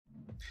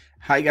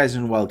Hi guys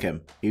and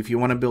welcome. If you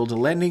want to build a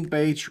landing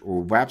page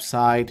or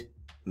website,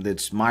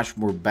 that's much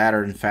more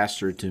better and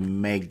faster to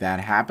make that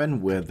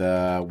happen with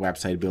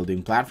website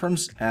building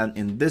platforms, and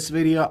in this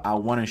video I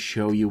want to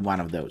show you one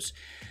of those.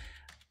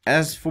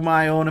 As for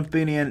my own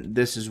opinion,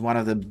 this is one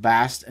of the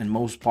best and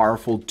most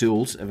powerful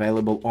tools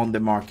available on the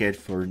market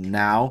for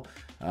now,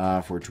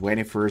 for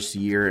 21st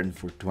year and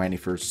for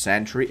 21st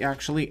century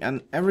actually,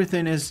 and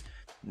everything is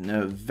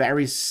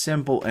very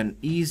simple and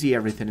easy.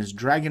 Everything is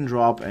drag and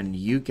drop, and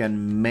you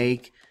can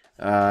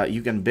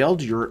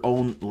build your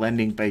own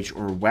landing page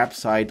or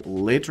website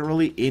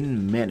literally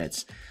in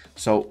minutes.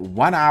 So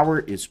 1 hour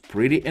is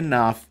pretty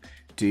enough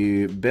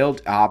to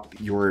build up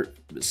your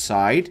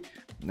site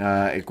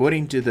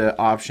according to the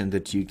option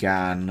that you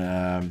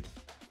can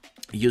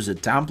use the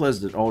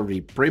templates that already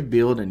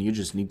pre-built, and you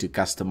just need to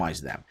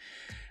customize them.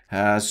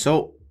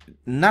 So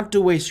not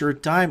to waste your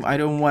time, I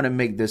don't want to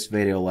make this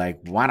video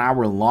like 1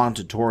 hour long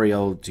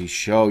tutorial to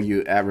show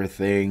you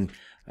everything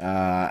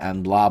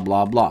and blah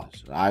blah blah.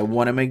 So I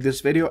want to make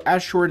this video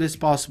as short as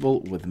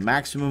possible with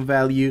maximum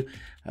value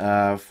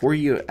for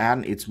you,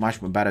 and it's much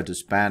more better to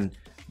spend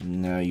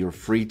your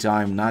free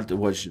time not to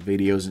watch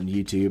videos on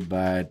YouTube,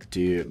 but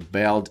to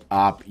build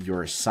up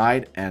your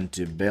site and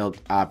to build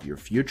up your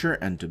future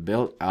and to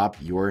build up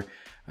your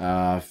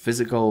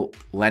physical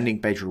landing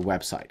page or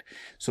website.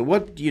 So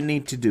what you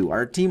need to do,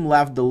 our team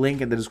left the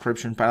link in the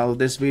description panel of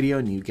this video,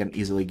 and you can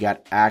easily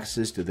get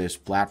access to this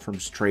platform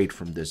straight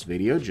from this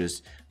video,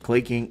 just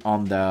clicking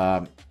on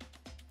the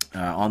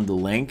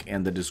link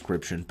in the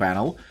description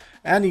panel,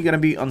 and you're gonna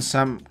be on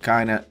some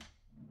kind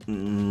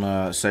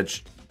of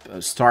such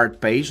start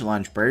page,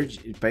 launch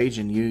page,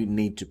 and you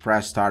need to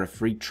press start a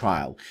free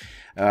trial.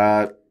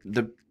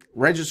 The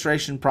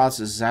registration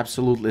process is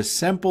absolutely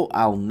simple.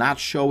 I'll not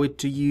show it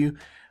to you.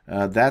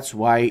 That's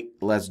why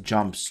let's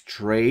jump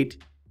straight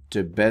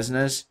to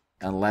business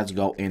and let's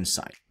go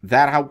inside.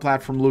 That's how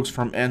platform looks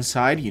from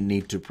inside. You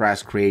need to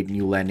press create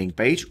new landing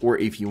page, or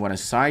if you want a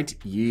site,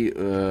 you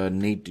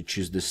need to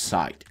choose the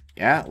site.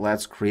 Yeah,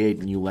 let's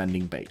create new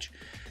landing page.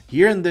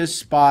 Here in this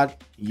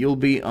spot, you'll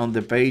be on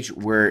the page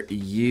where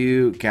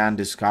you can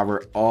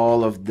discover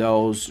all of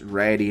those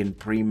ready and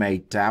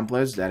pre-made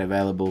templates that are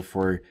available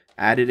for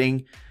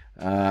editing.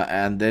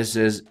 And this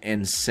is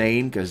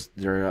insane because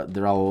there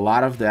are a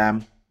lot of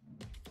them,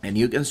 and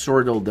you can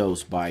sort all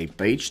those by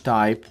page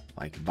type,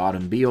 like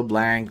bottom bio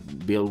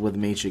blank, build with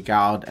me,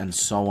 checkout, and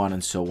so on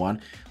and so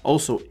on.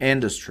 Also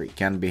industry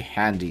can be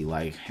handy,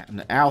 like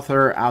an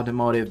author,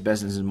 automotive,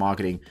 business and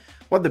marketing.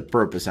 What the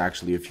purpose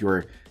actually of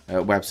your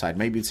website?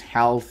 Maybe it's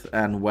health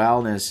and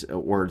wellness,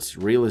 or it's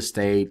real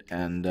estate,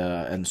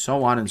 and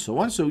so on and so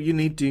on. So you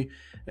need to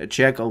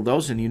check all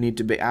those, and you need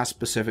to be as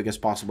specific as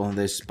possible in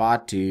this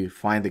spot to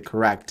find the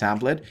correct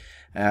template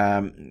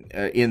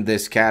in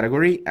this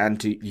category, and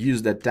to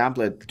use that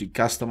template to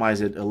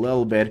customize it a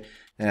little bit,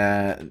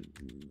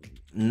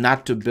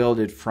 not to build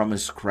it from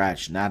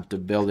scratch, not to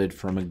build it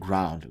from the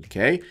ground.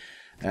 Okay,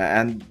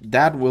 and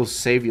that will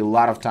save you a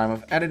lot of time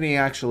of editing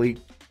actually.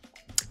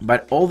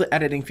 But all the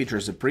editing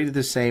features are pretty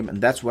the same, and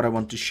that's what I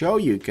want to show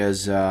you,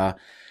 because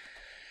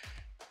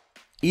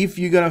if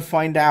you're gonna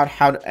find out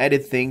how to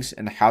edit things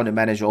and how to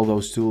manage all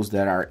those tools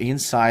that are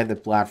inside the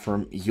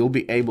platform, you'll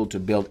be able to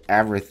build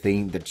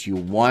everything that you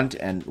want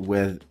and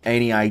with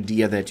any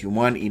idea that you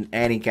want in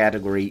any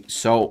category.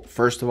 So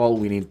first of all,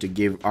 we need to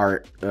give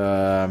our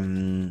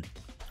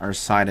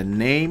site a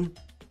name.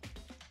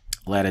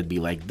 Let it be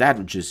like that.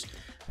 We're just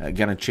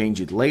gonna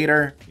change it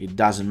later. It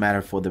doesn't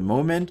matter for the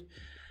moment.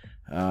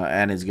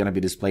 And it's going to be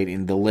displayed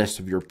in the list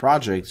of your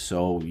projects,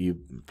 so you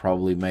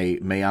probably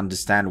may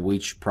understand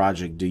which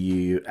project do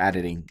you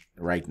editing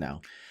right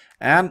now.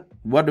 And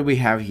what do we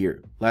have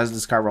here? Let's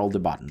discover all the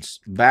buttons.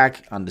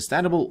 Back,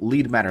 understandable,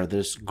 lead matter,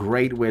 this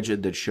great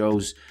widget that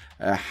shows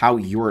how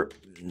your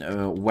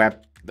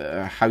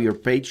how your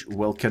page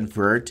will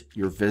convert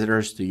your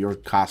visitors to your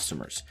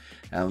customers.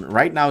 And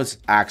right now it's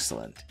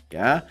excellent,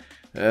 yeah.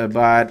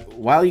 But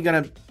while you're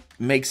gonna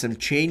make some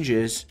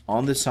changes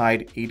on the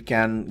side, it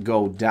can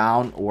go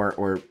down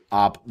or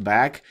up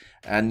back,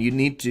 and you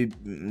need to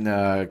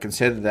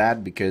consider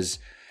that, because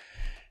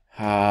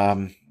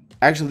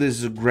actually this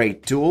is a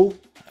great tool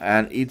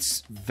and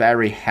it's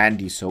very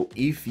handy. So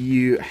if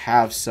you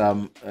have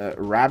some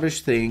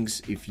rubbish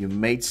things, if you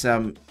made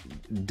some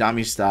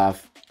dummy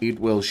stuff, it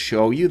will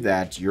show you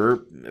that your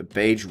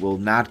page will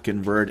not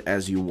convert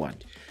as you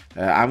want.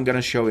 I'm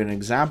gonna show you an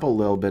example a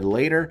little bit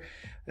later.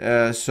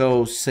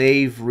 So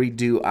save,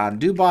 redo,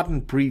 undo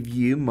button,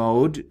 preview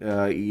mode,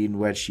 in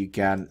which you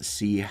can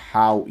see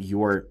how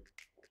your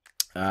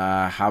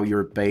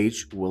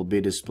page will be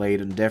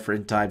displayed on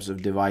different types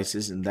of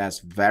devices, and that's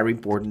very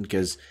important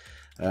because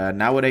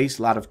nowadays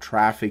a lot of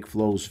traffic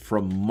flows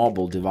from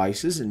mobile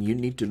devices, and you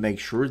need to make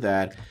sure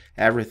that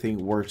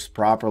everything works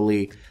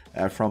properly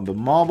from the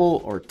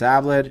mobile or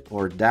tablet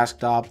or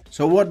desktop.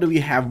 So what do we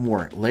have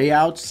more?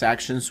 Layout,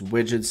 sections,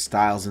 widgets,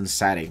 styles, and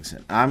settings.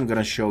 And I'm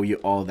gonna show you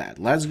all that.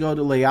 Let's go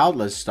to layout.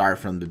 Let's start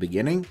from the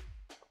beginning.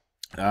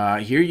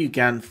 Here you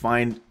can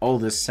find all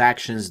the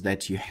sections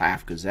that you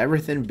have, because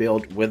everything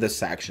built with the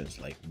sections,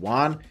 like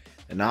one,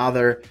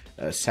 another,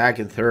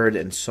 second, third,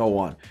 and so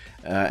on.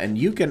 And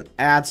you can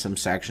add some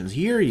sections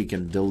here. You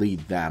can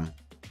delete them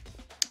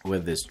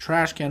with this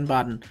trash can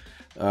button.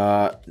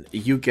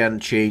 You can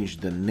change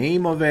the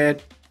name of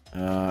it,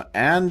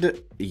 and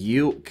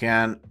you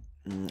can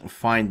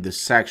find the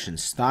section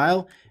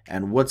style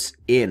and what's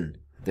in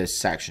this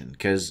section,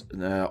 because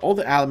all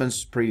the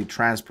elements are pretty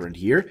transparent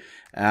here,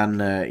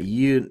 and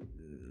you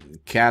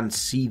can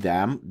see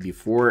them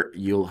before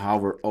you'll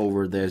hover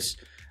over this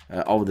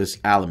over these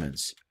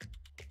elements.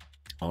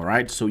 All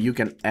right, so you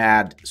can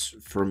add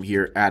from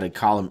here, add a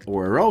column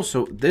or a row.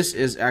 So this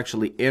is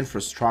actually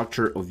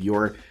infrastructure of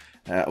your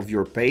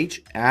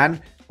page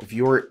and of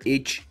your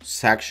each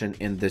section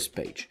in this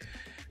page.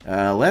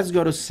 Let's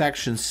go to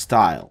section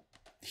style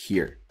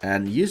here,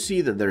 and you see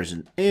that there's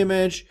an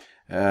image.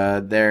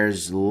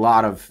 There's a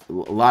lot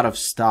of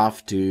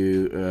stuff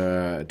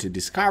to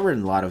discover,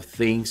 and a lot of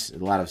things, a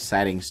lot of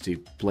settings to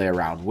play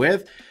around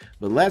with.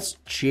 But let's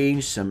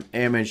change some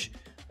image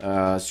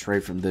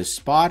straight from this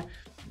spot.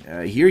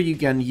 Here you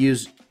can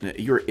use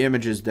your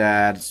images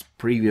that's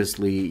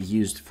previously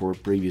used for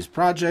previous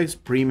projects,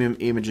 premium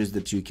images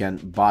that you can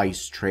buy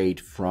straight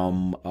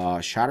from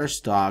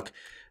Shutterstock.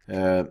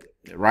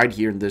 Right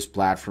here in this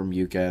platform,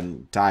 you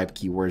can type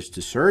keywords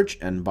to search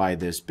and buy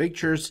these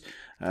pictures.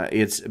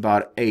 It's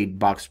about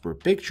 $8 per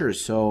picture,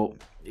 so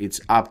it's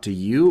up to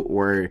you,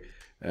 or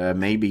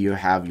maybe you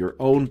have your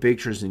own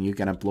pictures and you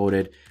can upload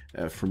it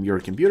from your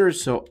computer.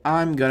 So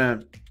I'm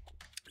gonna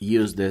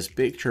use this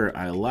picture.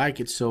 I like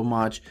it so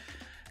much,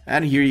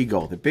 and here you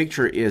go. The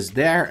picture is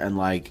there, and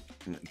like,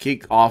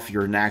 kick off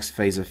your next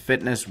phase of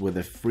fitness with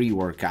a free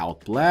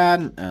workout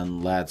plan.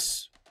 And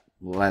let's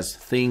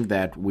think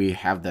that we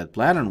have that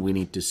plan and we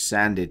need to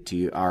send it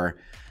to our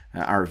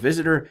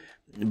visitor.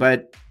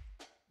 But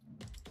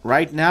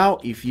right now,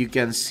 if you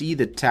can see,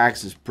 the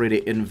text is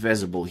pretty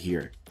invisible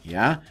here.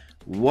 Yeah,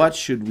 what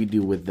should we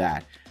do with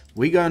that?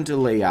 We go into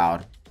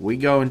layout, we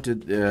go into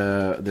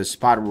the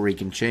spot where we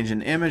can change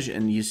an image,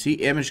 and you see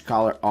image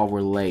color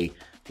overlay.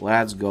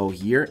 Let's go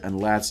here and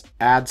let's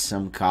add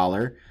some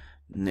color.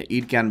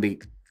 It can be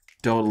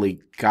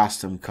totally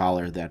custom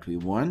color that we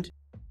want.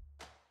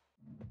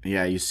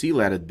 Yeah, you see,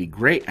 let it be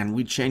gray, and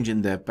we change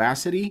in the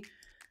opacity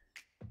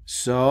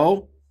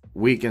so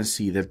we can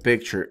see the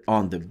picture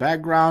on the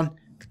background,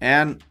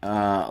 and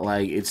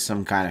like it's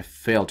some kind of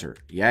filter.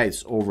 Yeah,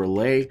 it's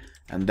overlay,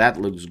 and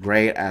that looks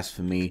great as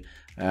for me.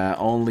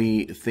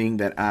 Only thing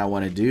that I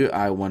want to do,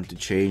 I want to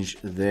change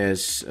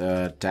this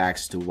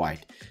text to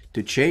white.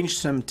 To change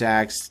some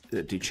text,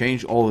 to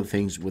change all the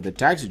things with the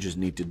text, you just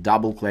need to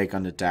double click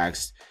on the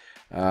text,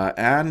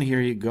 and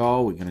here you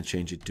go. We're gonna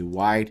change it to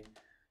white.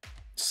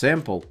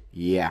 Simple.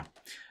 Yeah.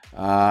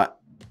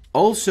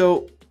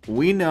 Also,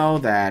 we know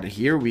that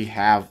here we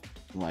have,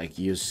 like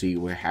you see,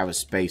 we have a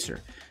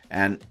spacer,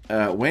 and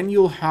when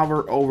you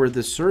hover over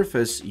the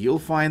surface, you'll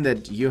find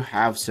that you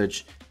have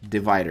such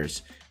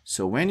dividers.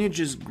 So when you're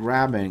just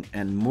grabbing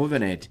and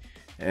moving it,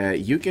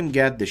 you can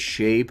get the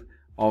shape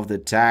of the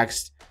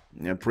text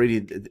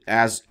pretty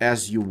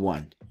as you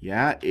want.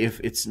 Yeah, if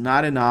it's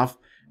not enough,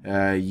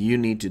 you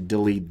need to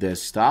delete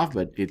this stuff,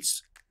 but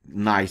it's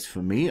nice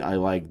for me. I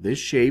like this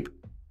shape.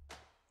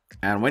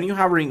 And when you're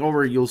hovering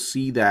over, you'll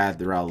see that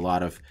there are a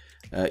lot of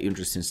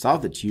interesting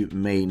stuff that you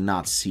may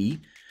not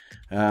see.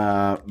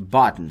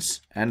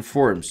 Buttons and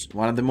forms,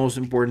 one of the most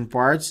important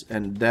parts,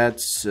 and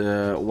that's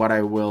what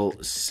I will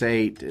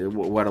say,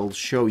 what I'll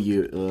show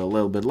you a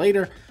little bit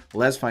later.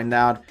 Let's find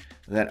out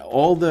that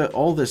all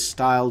the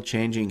style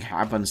changing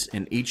happens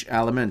in each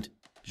element,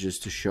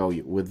 just to show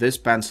you with this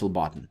pencil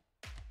button.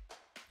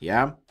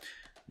 Yeah,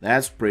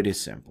 that's pretty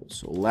simple.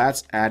 So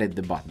let's edit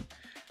the button.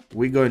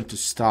 We go into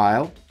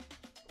style,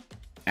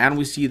 and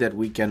we see that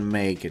we can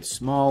make it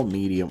small,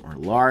 medium, or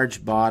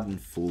large button,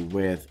 full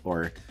width,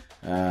 or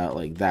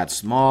like that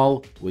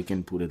small. We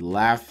can put it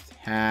left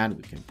hand,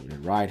 we can put it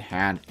right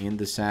hand in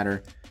the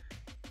center.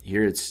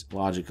 Here it's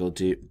logical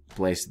to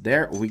place it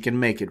there. We can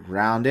make it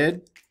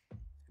rounded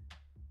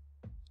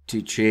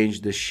to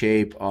change the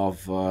shape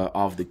of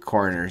the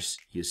corners.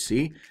 You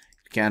see,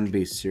 it can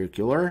be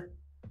circular,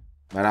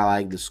 but I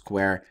like the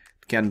square.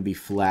 It can be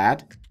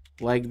flat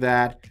like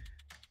that.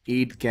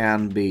 It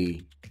can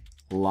be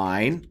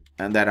line,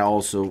 and that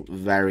also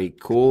very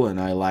cool, and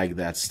I like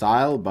that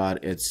style,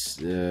 but it's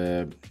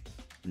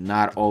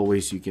not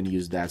always you can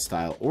use that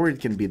style. Or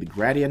it can be the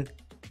gradient.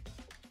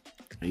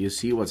 You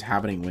see what's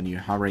happening when you're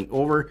hovering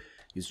over,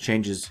 it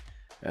changes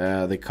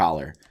the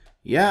color.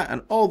 Yeah,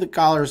 and all the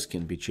colors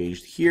can be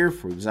changed here.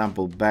 For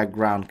example,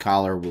 background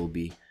color will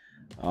be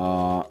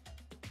that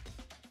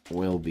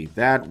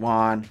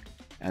one,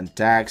 and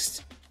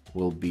text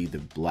will be the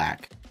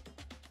black.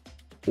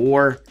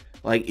 Or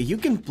like, you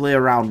can play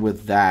around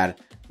with that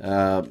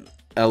a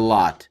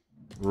lot,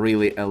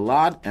 really a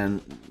lot,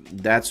 and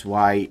that's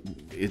why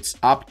it's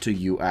up to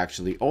you.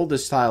 Actually, all the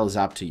style is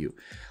up to you.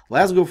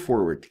 Let's go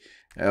forward.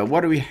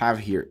 What do we have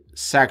here?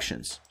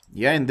 Sections.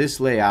 Yeah, in this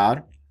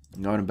layout,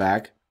 going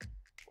back,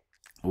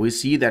 we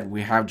see that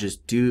we have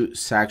just 2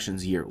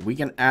 sections here. We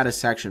can add a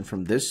section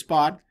from this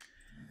spot,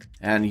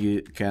 and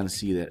you can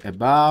see that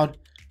about,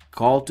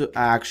 call to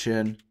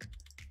action,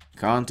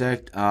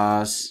 contact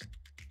us,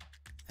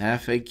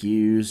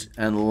 FAQs,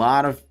 and a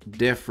lot of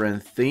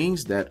different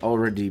things that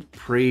already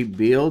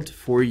pre-built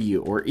for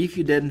you. Or if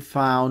you didn't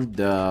found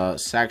the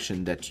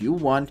section that you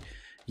want,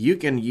 you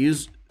can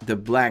use the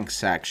blank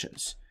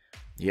sections,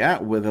 yeah,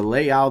 with the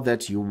layout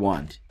that you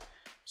want.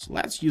 So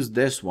let's use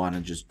this one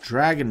and just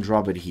drag and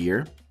drop it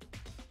here.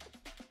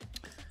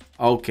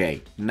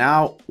 Okay,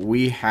 now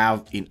we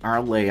have in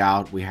our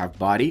layout, we have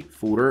body,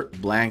 footer,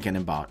 blank, and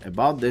about.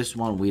 About this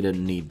one, we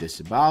don't need this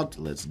about.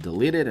 Let's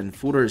delete it, and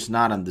footer is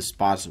not on the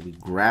spot, so we're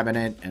grabbing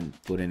it and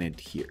putting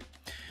it here.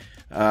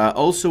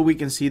 Also, we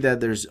can see that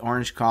there's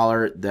orange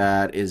color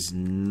that is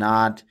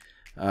not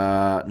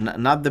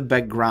the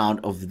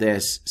background of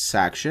this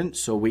section.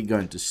 So we go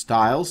into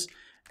styles,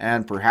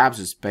 and perhaps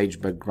it's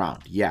page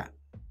background. Yeah,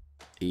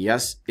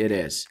 yes, it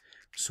is.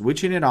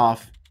 Switching it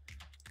off,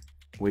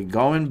 we're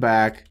going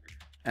back.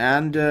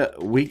 And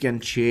we can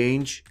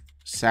change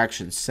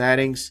section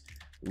settings.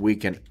 We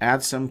can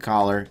add some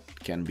color. It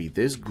can be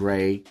this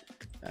gray.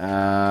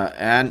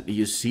 And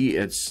you see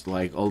it's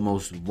like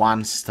almost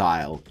one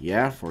style,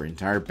 yeah, for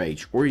entire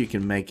page. Or you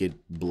can make it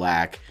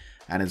black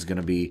and it's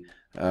gonna be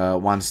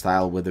one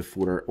style with the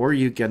footer. Or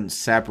you can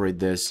separate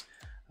this.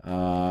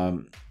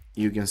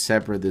 You can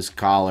separate this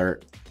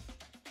color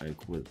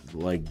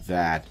like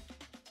that,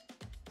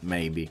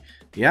 maybe.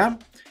 Yeah.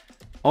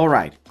 All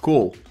right.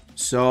 Cool.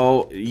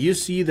 So you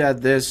see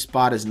that this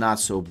spot is not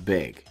so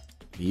big.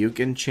 You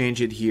can change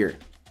it here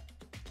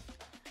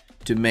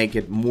to make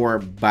it more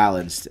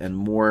balanced and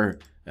more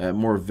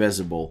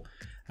visible.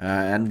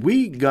 And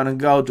we gonna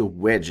go to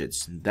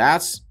widgets.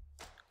 That's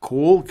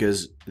cool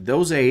because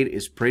those 8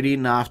 is pretty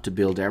enough to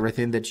build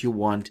everything that you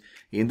want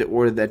in the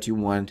order that you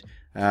want.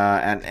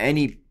 And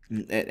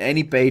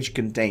any page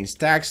contains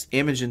text,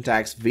 image and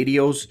text,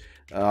 videos,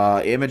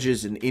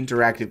 images and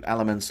interactive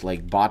elements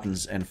like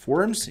buttons and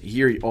forms.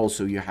 Here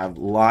also you have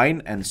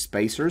line and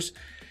spacers.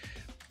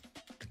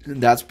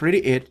 That's pretty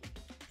it.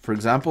 For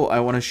example,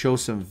 I want to show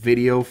some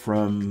video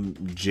from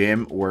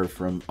gym or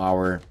from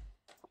our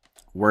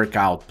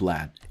workout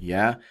plan.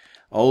 Yeah.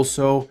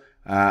 Also,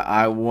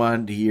 I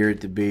want here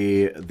to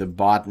be the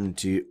button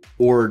to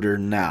order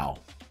now.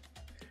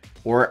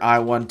 Or I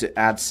want to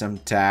add some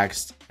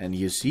text, and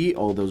you see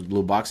all those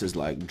blue boxes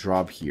like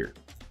drop here.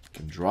 You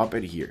can drop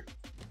it here.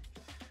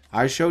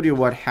 I showed you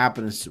what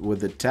happens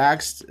with the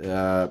text.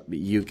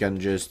 You can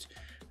just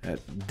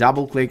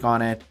double click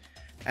on it,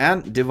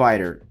 and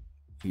divider.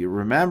 You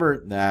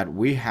remember that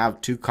we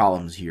have 2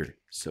 columns here,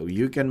 so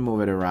you can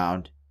move it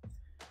around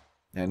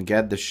and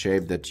get the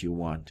shape that you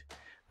want.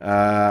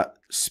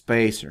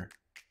 Spacer,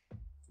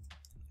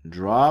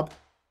 drop,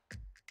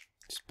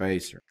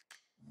 spacer,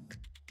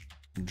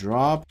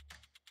 drop,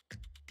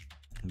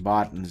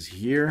 buttons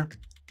here,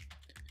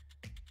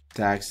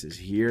 text is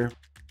here,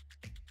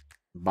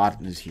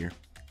 button is here.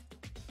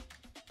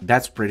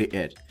 That's pretty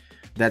it.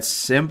 That's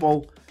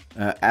simple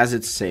as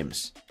it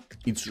seems.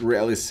 It's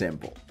really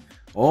simple.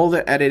 All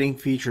the editing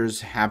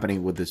features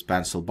happening with this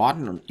pencil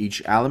button on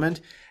each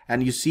element.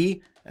 And you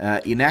see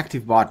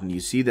inactive button, you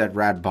see that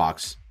red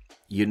box.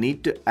 You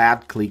need to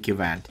add click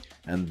event,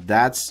 and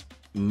that's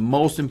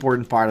most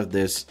important part of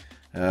this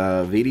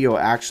video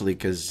actually,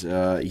 because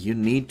you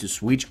need to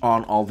switch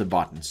on all the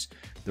buttons.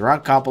 There are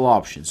a couple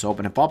options.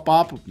 Open a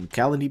pop-up, open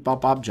calendar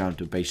pop-up, jump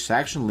to page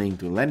section,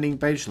 link to a landing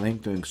page,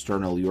 link to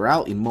external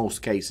URL. In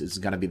most cases, it's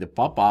going to be the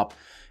pop-up,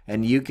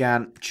 and you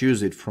can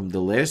choose it from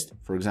the list.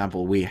 For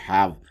example, we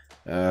have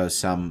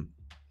some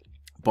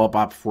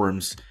pop-up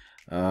forms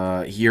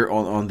here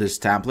on this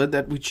template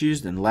that we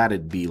choose, and let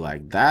it be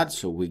like that.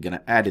 So we're going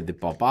to edit the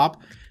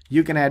pop-up.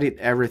 You can edit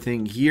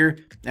everything here,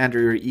 enter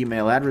your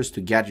email address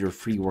to get your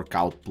free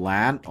workout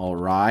plan. All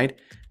right.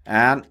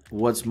 And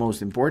what's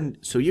most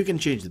important, so you can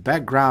change the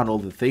background, all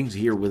the things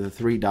here with the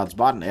 3 dots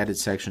button, edit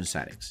section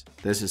settings.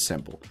 This is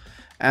simple.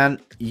 And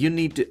you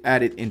need to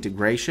edit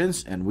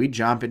integrations, and we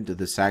jump into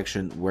the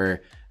section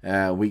where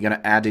we're going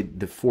to edit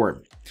the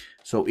form.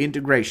 So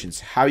integrations,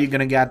 how you're going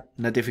to get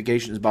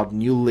notifications about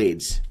new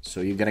leads.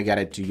 So you're going to get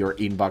it to your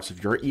inbox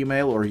of your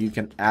email, or you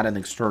can add an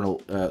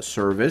external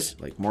service,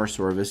 like more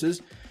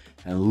services.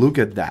 And look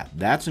at that.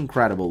 That's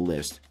incredible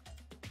list.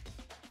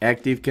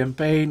 Active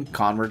Campaign,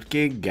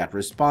 ConvertKit,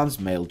 GetResponse,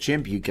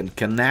 MailChimp. You can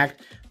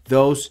connect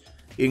those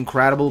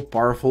incredible,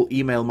 powerful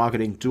email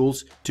marketing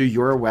tools to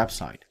your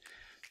website.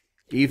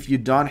 If you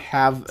don't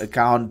have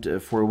account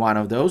for one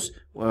of those,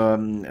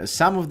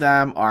 some of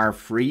them are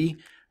free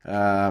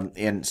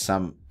in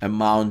some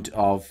amount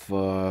of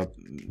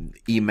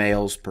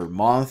emails per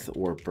month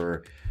or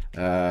per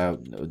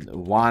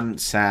 1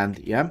 cent.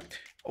 Yeah.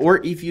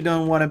 Or if you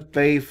don't want to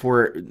pay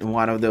for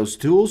one of those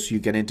tools, you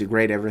can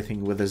integrate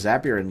everything with a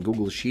Zapier and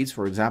Google Sheets.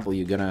 For example,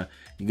 you're gonna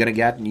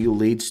get new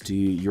leads to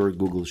your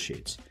Google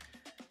Sheets.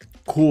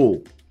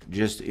 Cool,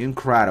 just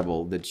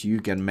incredible that you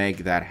can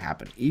make that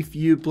happen. If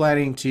you're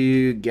planning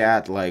to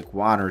get like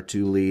 1 or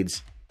 2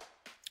 leads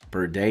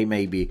per day,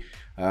 maybe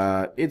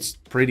It's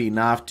pretty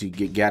enough to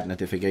get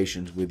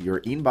notifications with your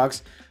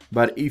inbox.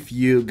 But if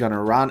you're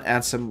gonna run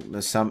ad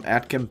some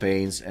ad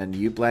campaigns and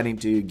you planning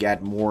to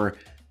get more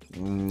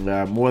than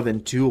more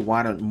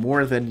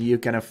than you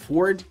can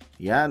afford,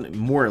 yeah,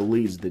 more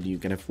leads than you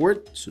can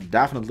afford, so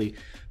definitely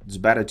it's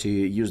better to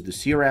use the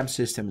CRM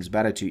system. It's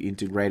better to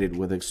integrate it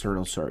with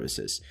external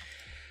services.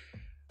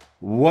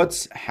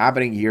 What's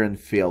happening here in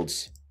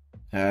fields?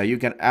 You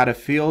can add a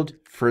field.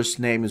 First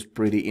name is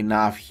pretty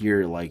enough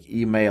here, like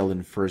email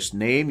and first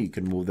name. You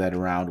can move that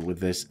around with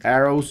these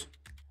arrows.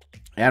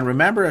 And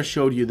remember, I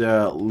showed you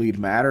the lead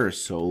matter,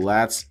 so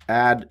let's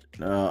add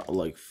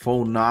like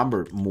phone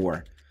number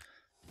more.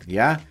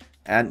 Yeah,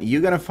 and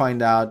you're gonna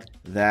find out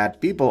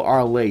that people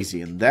are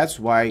lazy, and that's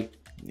why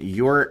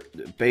your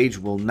page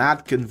will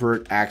not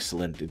convert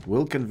excellent. It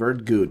will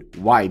convert good.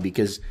 Why?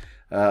 Because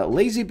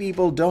lazy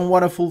people don't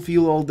want to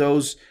fulfill all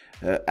those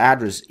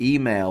address,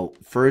 email,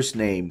 first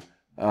name,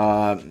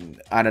 I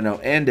don't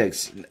know,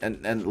 index,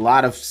 and a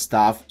lot of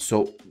stuff.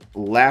 So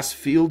less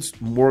fields,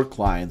 more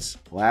clients.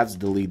 Let's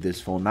delete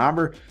this phone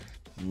number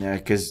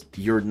because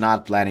you're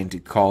not planning to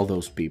call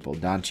those people,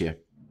 don't you?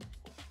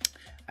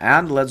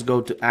 And let's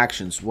go to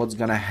actions. What's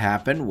gonna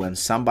happen when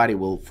somebody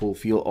will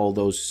fulfill all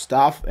those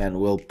stuff and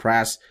will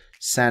press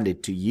send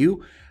it to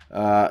you?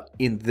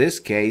 In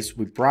this case,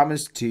 we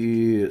promise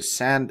to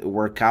send a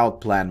workout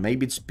plan.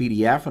 Maybe it's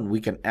PDF, and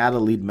we can add a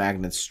lead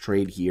magnet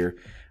straight here.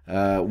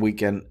 We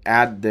can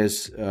add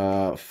this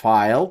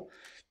file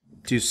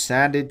to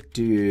send it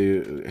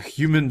to a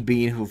human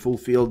being who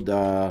fulfilled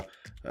the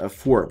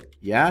form.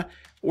 Yeah.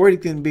 Or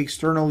it can be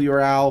external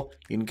URL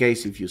in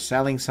case if you're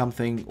selling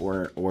something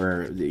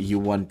or you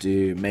want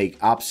to make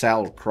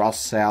upsell or cross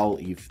sell,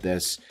 if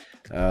this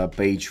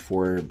page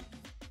for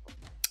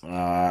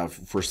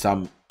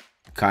some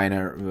kind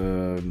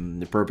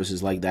of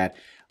purposes like that.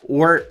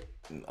 Or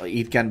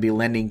it can be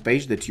landing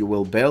page that you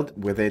will build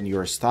within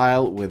your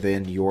style,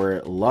 within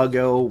your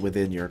logo,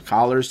 within your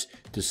colors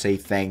to say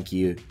thank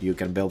you. You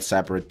can build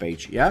separate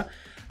page, yeah.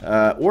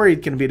 Or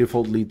it can be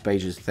default lead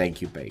pages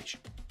thank you page.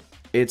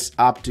 It's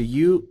up to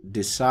you.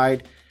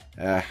 Decide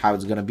how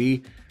it's gonna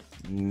be,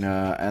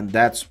 and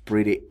that's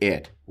pretty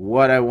it.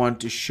 What I want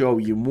to show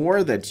you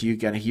more that you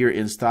can here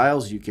in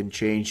styles, you can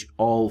change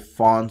all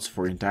fonts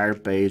for entire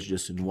page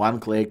just in one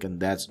click, and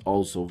that's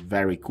also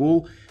very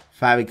cool.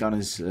 Favicon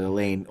is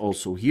laying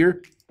also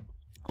here.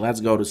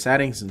 Let's go to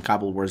settings and a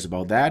couple words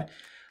about that.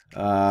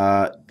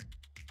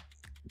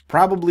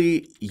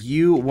 Probably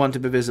you want to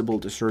be visible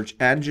to search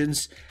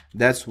engines.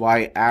 That's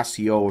why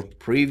SEO,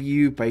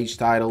 preview, page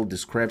title,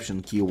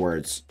 description,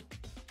 keywords.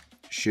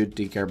 Should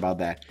take care about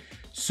that.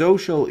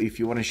 Social, if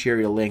you want to share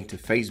your link to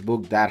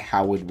Facebook, that's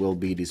how it will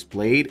be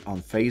displayed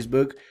on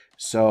Facebook.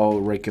 So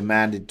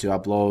recommended to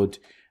upload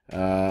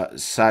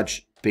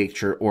such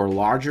picture or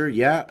larger,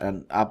 yeah,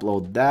 and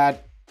upload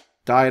that.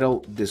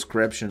 Title,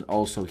 description,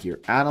 also here.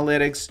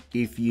 Analytics,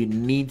 if you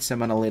need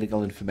some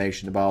analytical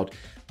information about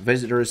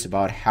visitors,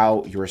 about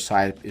how your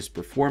site is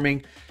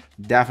performing,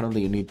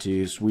 definitely you need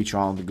to switch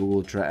on the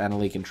Google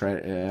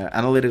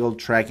Analytical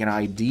Tracking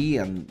ID,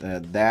 and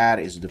that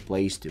is the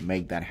place to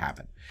make that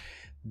happen.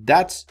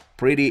 That's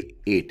pretty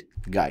it,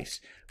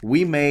 guys.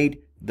 We made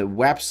the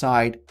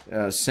website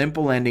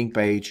simple landing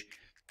page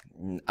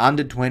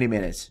under 20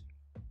 minutes.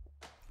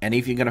 And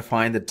if you're gonna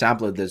find the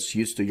template that's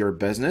used to your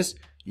business,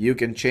 you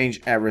can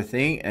change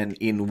everything, and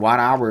in 1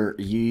 hour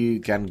you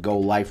can go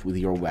live with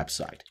your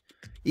website.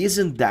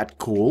 Isn't that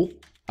cool?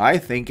 I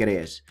think it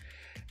is.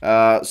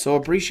 So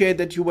appreciate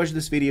that you watched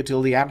this video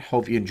till the end.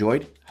 Hope you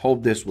enjoyed.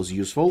 Hope this was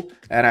useful,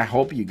 and I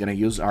hope you're gonna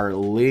use our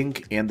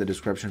link in the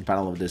description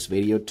panel of this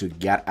video to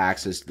get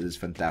access to this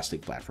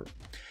fantastic platform.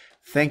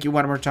 Thank you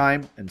one more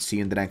time, and see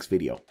you in the next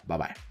video. Bye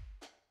bye.